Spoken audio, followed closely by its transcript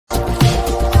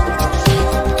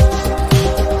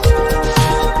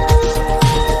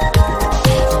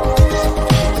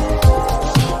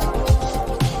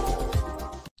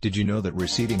Did you know that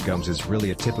receding gums is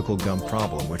really a typical gum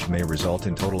problem which may result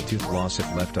in total tooth loss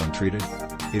if left untreated?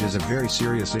 It is a very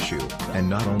serious issue, and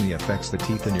not only affects the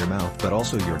teeth in your mouth but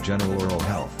also your general oral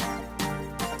health.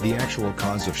 The actual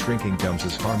cause of shrinking gums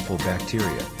is harmful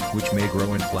bacteria, which may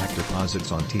grow in plaque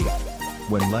deposits on teeth.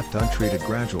 When left untreated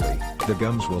gradually, the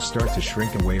gums will start to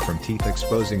shrink away from teeth,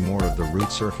 exposing more of the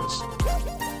root surface.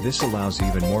 This allows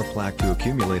even more plaque to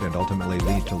accumulate and ultimately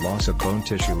lead to loss of bone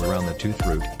tissue around the tooth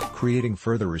root, creating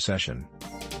further recession.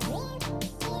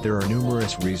 There are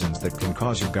numerous reasons that can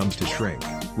cause your gums to shrink,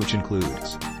 which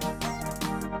includes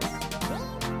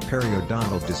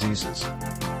periodontal diseases,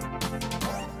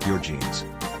 your genes,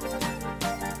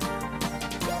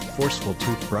 forceful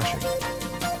tooth brushing,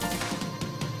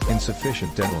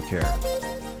 insufficient dental care,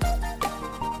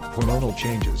 hormonal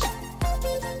changes,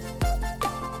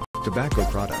 tobacco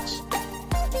products,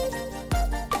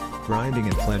 grinding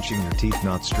and clenching your teeth,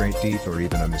 not straight teeth, or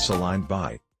even a misaligned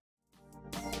bite,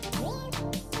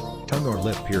 tongue or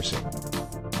lip piercing.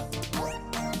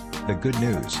 The good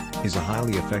news is a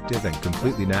highly effective and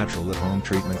completely natural at-home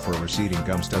treatment for receding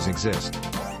gums does exist.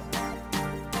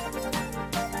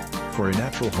 For a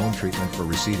natural home treatment for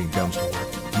receding gums to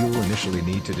work, you will initially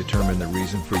need to determine the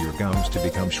reason for your gums to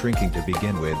become shrinking to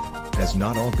begin with, as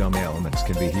not all gum ailments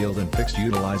can be healed and fixed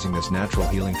utilizing this natural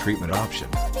healing treatment option.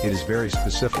 It is very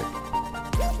specific.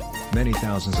 Many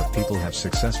thousands of people have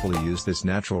successfully used this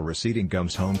natural receding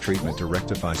gums home treatment to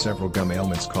rectify several gum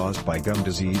ailments caused by gum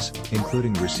disease,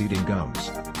 including receding gums.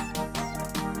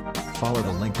 Follow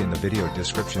the link in the video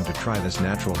description to try this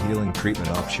natural healing treatment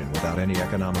option without any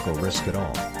economical risk at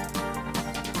all.